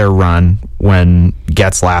had their run when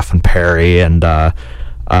Getzlaf and Perry and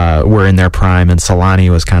were in their prime, and Solani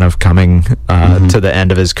was kind of coming to the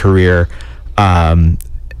end of his career.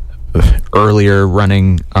 Earlier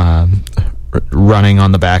running on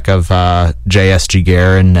the back of J.S.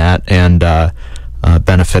 Giguère in net, and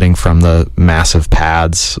benefiting from the massive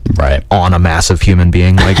pads on a massive human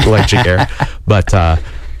being like Giguère.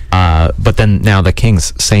 But then now the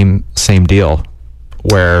Kings, same deal,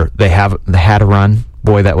 where they had a run.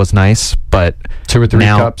 Boy, that was nice, but 2 or 3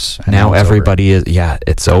 cups. Now everybody is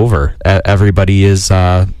it's over. Everybody is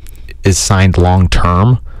signed long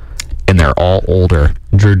term, and they're all older.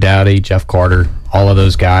 Drew Doughty, Jeff Carter, all of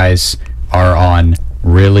those guys are on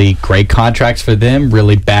really great contracts for them,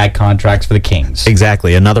 really bad contracts for the Kings.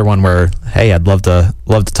 Exactly. Another one where, hey, I'd love to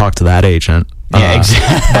talk to that agent. Yeah,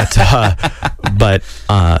 exactly. But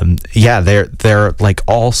they're like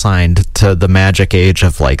all signed to the magic age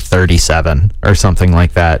of like 37 or something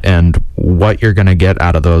like that. And what you're going to get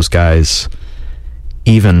out of those guys,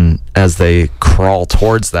 even as they crawl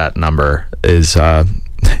towards that number, is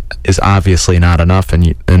obviously not enough.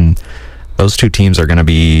 And those two teams are going to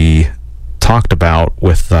be talked about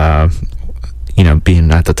with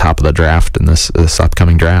being at the top of the draft in this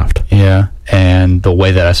upcoming draft. Yeah, and the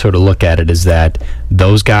way that I sort of look at it is that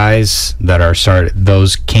those guys that are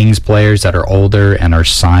those Kings players that are older and are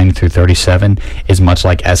signed through 37 is much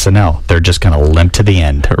like SNL. They're just going to limp to the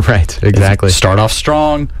end. Right, exactly. Start off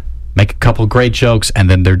strong, make a couple great jokes, and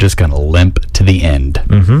then they're just going to limp to the end.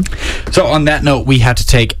 Mm-hmm. So on that note, we have to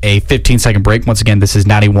take a 15-second break. Once again, this is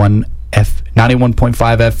 91.5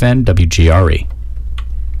 FN WGRE.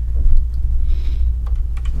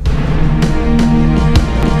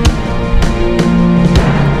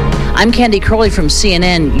 I'm Candy Crowley from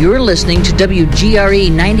CNN. You're listening to WGRE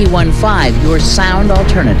 91.5, your sound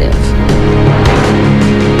alternative.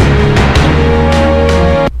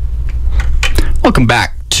 Welcome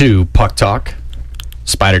back to Puck Talk,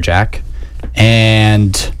 Spider Jack,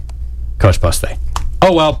 and Coach Buste.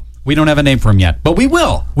 Oh, well, we don't have a name for him yet, but we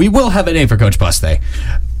will. We will have a name for Coach Buste.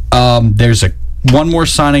 There's one more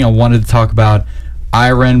signing I wanted to talk about.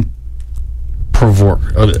 Ivan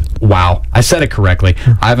Provorov. Wow, I said it correctly.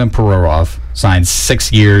 Ivan Provorov signed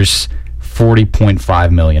 6 years,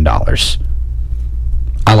 $40.5 million.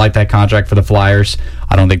 I like that contract for the Flyers.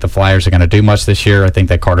 I don't think the Flyers are going to do much this year. I think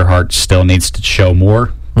that Carter Hart still needs to show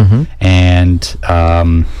more. And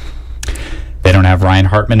they don't have Ryan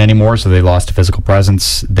Hartman anymore, so they lost a physical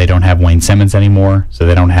presence. They don't have Wayne Simmons anymore, so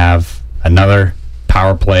they don't have another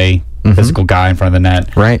power play physical guy in front of the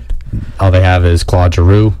net. Right. All they have is Claude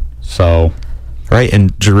Giroux. So, right,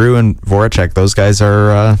 and Giroux and Voracek, those guys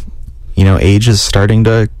are, age is starting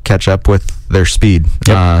to catch up with their speed.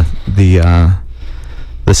 Yep.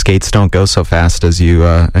 The skates don't go so fast as you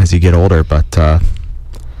get older, but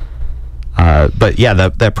yeah,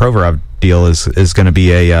 that Provorov deal is going to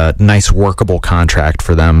be a nice workable contract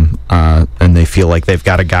for them, and they feel like they've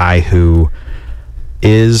got a guy who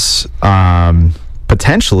is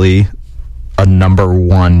potentially a number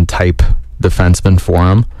one type defenseman for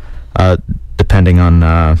him, depending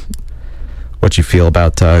on what you feel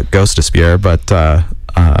about Gostisbehere, but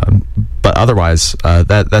otherwise,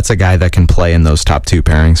 that's a guy that can play in those top two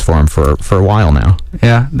pairings for him for a while now.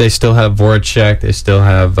 Yeah, they still have Voracek. They still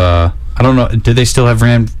have, I don't know, do they still have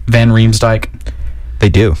Van Riemsdyk? They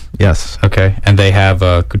do, yes. Okay, and they have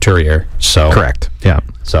Couturier. So correct, yeah.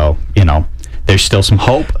 So, there's still some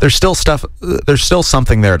hope. There's still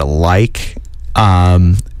something there to like,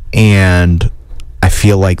 and I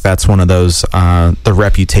feel like that's one of those, the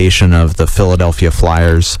reputation of the Philadelphia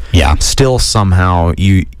Flyers. Yeah. Still somehow,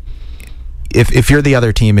 if you're the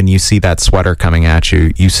other team and you see that sweater coming at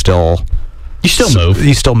you, you still move.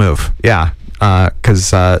 You still move, yeah.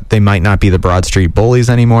 Because they might not be the Broad Street Bullies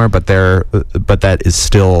anymore, but that is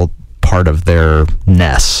still part of their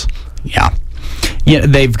ness. Yeah. Yeah,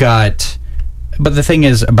 they've got... But the thing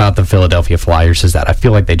is about the Philadelphia Flyers is that I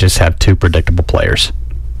feel like they just have two predictable players.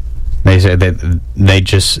 They say they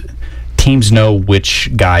just teams know which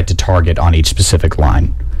guy to target on each specific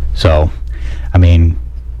line. So, I mean,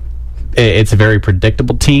 it's a very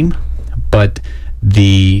predictable team, but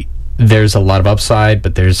there's a lot of upside,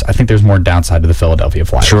 but I think there's more downside to the Philadelphia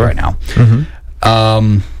Flyers right now.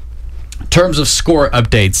 In terms of score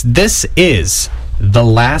updates, this is the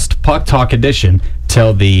last Puck Talk edition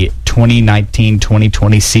till the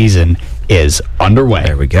 2019-2020 season is underway.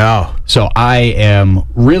 There we go. So I am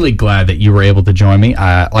really glad that you were able to join me.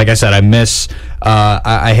 Like I said,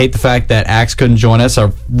 I hate the fact that Axe couldn't join us. I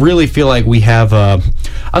really feel like we have a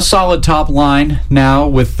solid top line now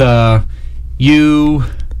with you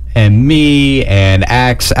and me and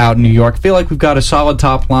Axe out in New York. I feel like we've got a solid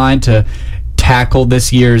top line to tackle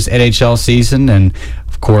this year's NHL season. And,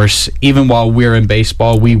 of course, even while we're in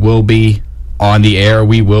baseball, we will be on the air.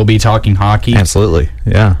 We will be talking hockey. Absolutely,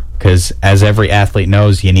 yeah. Because as every athlete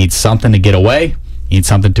knows, you need something to get away. You need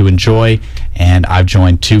something to enjoy. And I've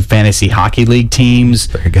joined 2 fantasy hockey league teams.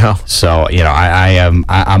 There you go. So,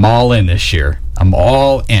 I'm all in this year. I'm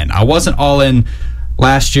all in. I wasn't all in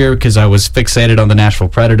last year because I was fixated on the Nashville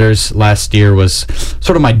Predators. Last year was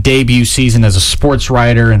sort of my debut season as a sports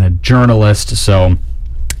writer and a journalist, so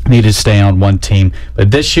I needed to stay on one team.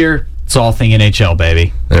 But this year, it's all thing NHL,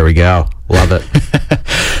 baby. There we go. Love it.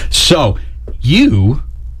 So, you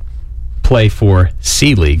play for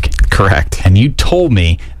C-League. Correct. And you told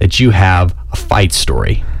me that you have a fight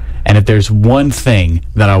story. And if there's one thing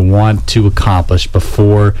that I want to accomplish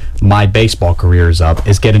before my baseball career is up,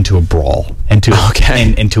 is get into a brawl, into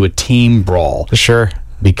a team brawl. Sure.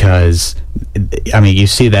 Because, you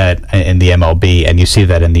see that in the MLB and you see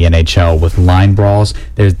that in the NHL with line brawls.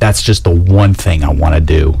 That's just the one thing I want to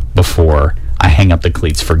do before I hang up the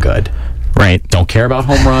cleats for good. Right. Don't care about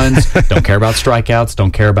home runs. Don't care about strikeouts.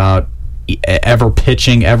 Don't care about ever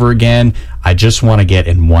pitching ever again. I just want to get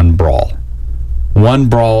in one brawl. One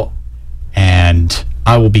brawl, and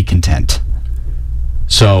I will be content.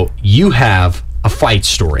 So you have a fight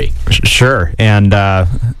story. Sure. And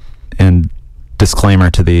disclaimer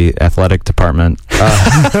to the athletic department: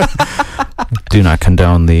 do not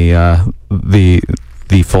condone the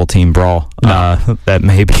full team brawl. No. That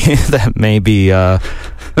may be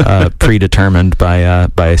predetermined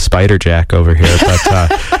by Spider Jack over here.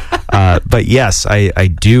 But yes, I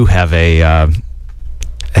do have a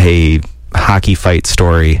hockey fight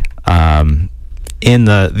story in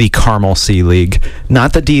the Carmel C League,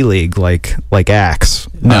 not the D League like Axe.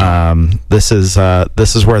 No. This is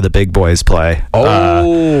where the big boys play.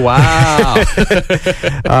 Oh, wow.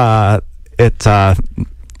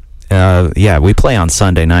 Yeah, we play on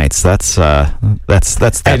Sunday nights. That's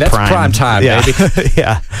prime time, yeah. baby.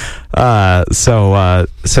 Yeah. So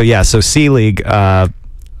C League.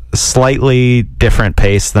 slightly different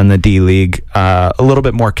pace than the D League, a little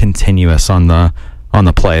bit more continuous on the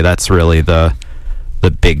play. That's really the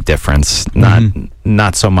big difference.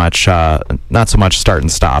 Not so much start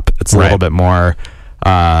and stop. It's a little bit more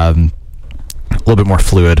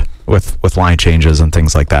fluid with line changes and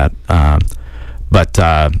things like that.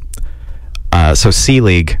 So C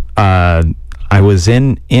League, I was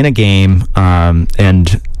in a game, and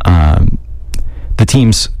the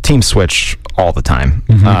teams switch all the time.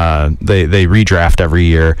 They redraft every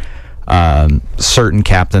year. Certain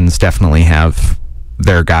captains definitely have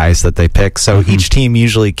their guys that they pick. So each team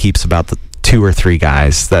usually keeps about the 2 or 3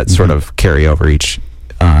 guys that sort of carry over each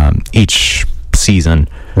season.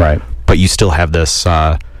 Right. But you still have this.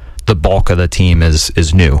 The bulk of the team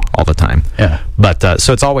is new all the time. Yeah. But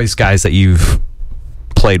so it's always guys that you've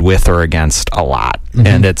played with or against a lot,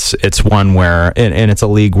 and it's one where and it's a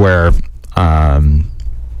league where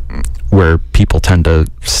people tend to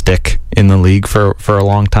stick in the league for a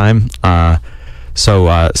long time.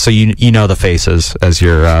 So you know the faces as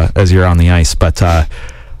you're on the ice. But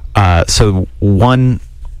so one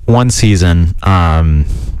season, I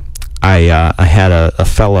had a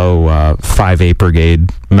fellow 5'8"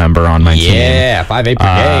 Brigade member on my team. Yeah, 5'8"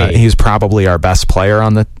 Brigade. He's probably our best player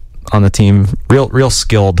on the team. Real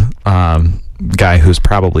skilled guy who's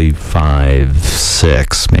probably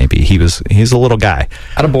 5'6", maybe. He's a little guy.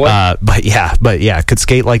 Attaboy. But yeah, could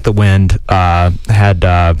skate like the wind. Had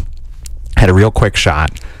a real quick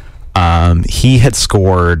shot. He had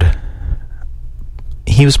scored.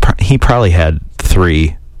 He probably had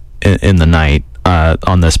 3 in the night.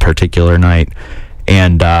 On this particular night,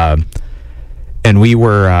 and we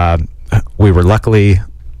were luckily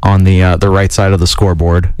on the right side of the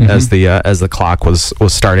scoreboard as the clock was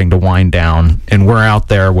starting to wind down, and we're out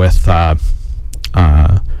there with the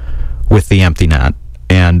empty net,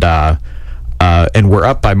 and we're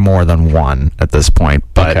up by more than 1 at this point.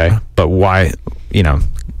 But why,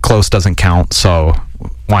 close doesn't count, so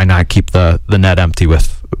why not keep the net empty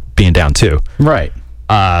with being down 2? Right.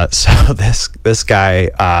 So this guy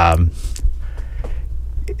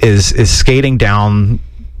is skating down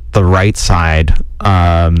the right side.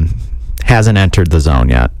 Hasn't entered the zone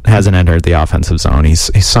yet. Hasn't entered the offensive zone.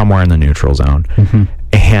 He's somewhere in the neutral zone.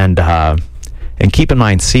 And keep in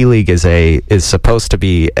mind, C League is supposed to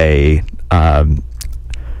be a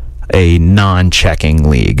non-checking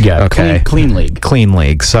league. Yeah. Okay. Clean league. Clean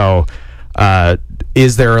league. So.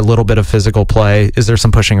 Is there a little bit of physical play? Is there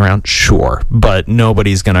some pushing around? Sure, but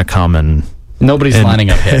nobody's going to come and lining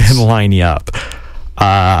up hits and line you up.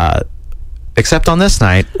 Except on this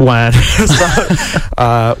night when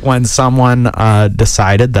when someone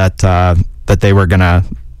decided that they were gonna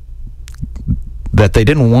that they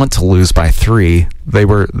didn't want to lose by 3,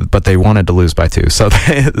 but they wanted to lose by 2. So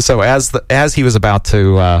as he was about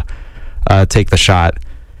to take the shot,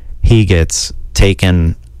 he gets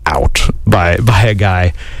taken out by a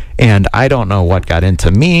guy, and I don't know what got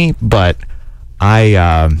into me, but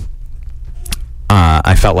I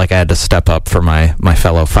felt like I had to step up for my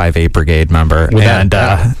fellow 5'8" Brigade member, and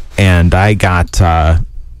I got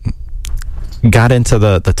into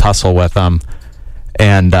the tussle with him,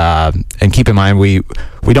 and keep in mind we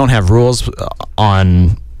don't have rules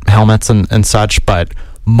on helmets and such, but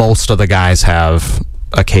most of the guys have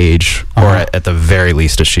a cage or at the very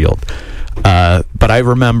least a shield. But I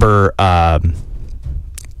remember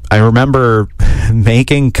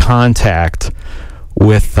making contact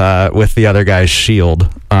with the other guy's shield.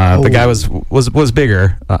 The guy was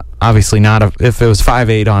bigger. Obviously not if it was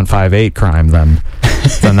 5'8" on 5'8" crime, then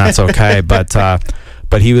that's okay.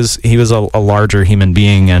 But he was a larger human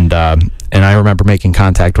being, and I remember making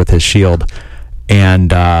contact with his shield,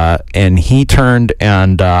 and he turned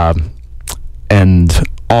and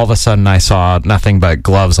all of a sudden I saw nothing but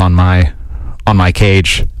gloves on my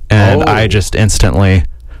cage, and I just instantly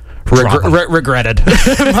regretted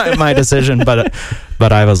my decision. But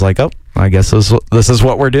I was like, I guess this is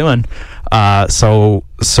what we're doing. So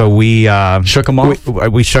we shook him off.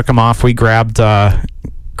 We shook him off. We grabbed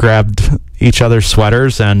each other's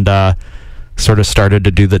sweaters and sort of started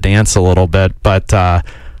to do the dance a little bit. But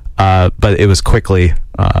it was quickly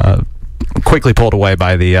pulled away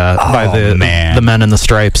by the men in the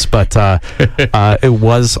stripes. But it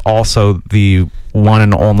was also the one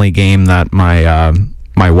and only game that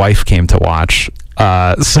my wife came to watch.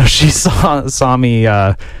 So she saw me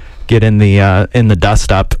get in the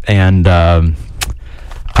dust up, and that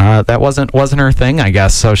wasn't her thing, I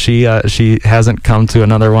guess. So she hasn't come to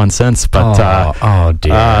another one since. But oh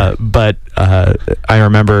dear. But I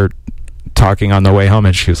remember talking on the way home,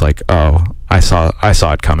 and she was like, I saw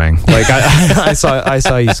it coming. Like I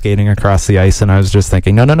saw you skating across the ice, and I was just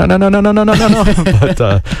thinking, no.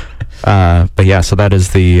 But yeah, so that is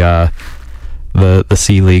the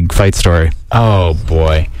C League fight story. Oh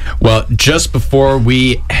boy. Well, just before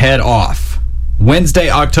we head off, Wednesday,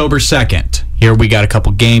 October 2nd. Here we got a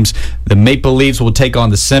couple games. The Maple Leafs will take on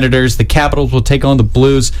the Senators. The Capitals will take on the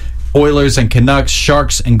Blues. Oilers and Canucks,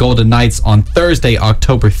 Sharks and Golden Knights on Thursday,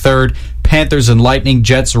 October 3rd. Panthers and Lightning,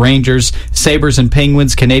 Jets, Rangers, Sabres and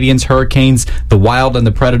Penguins, Canadians, Hurricanes, the Wild and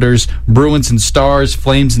the Predators, Bruins and Stars,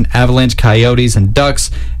 Flames and Avalanche, Coyotes and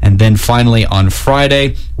Ducks. And then finally on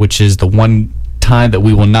Friday, which is the one time that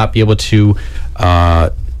we will not be able to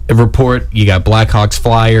report, you got Blackhawks,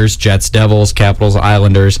 Flyers, Jets, Devils, Capitals,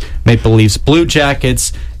 Islanders, Maple Leafs, Blue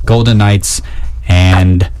Jackets, Golden Knights,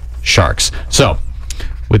 and Sharks. So,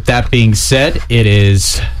 with that being said, it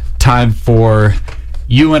is time for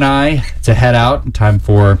you and I to head out. Time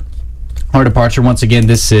for our departure. Once again,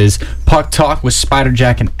 this is Puck Talk with Spider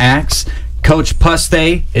Jack and Axe. Coach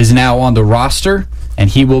Puste is now on the roster, and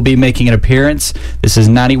he will be making an appearance. This is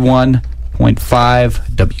 91.5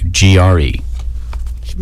 WGRE.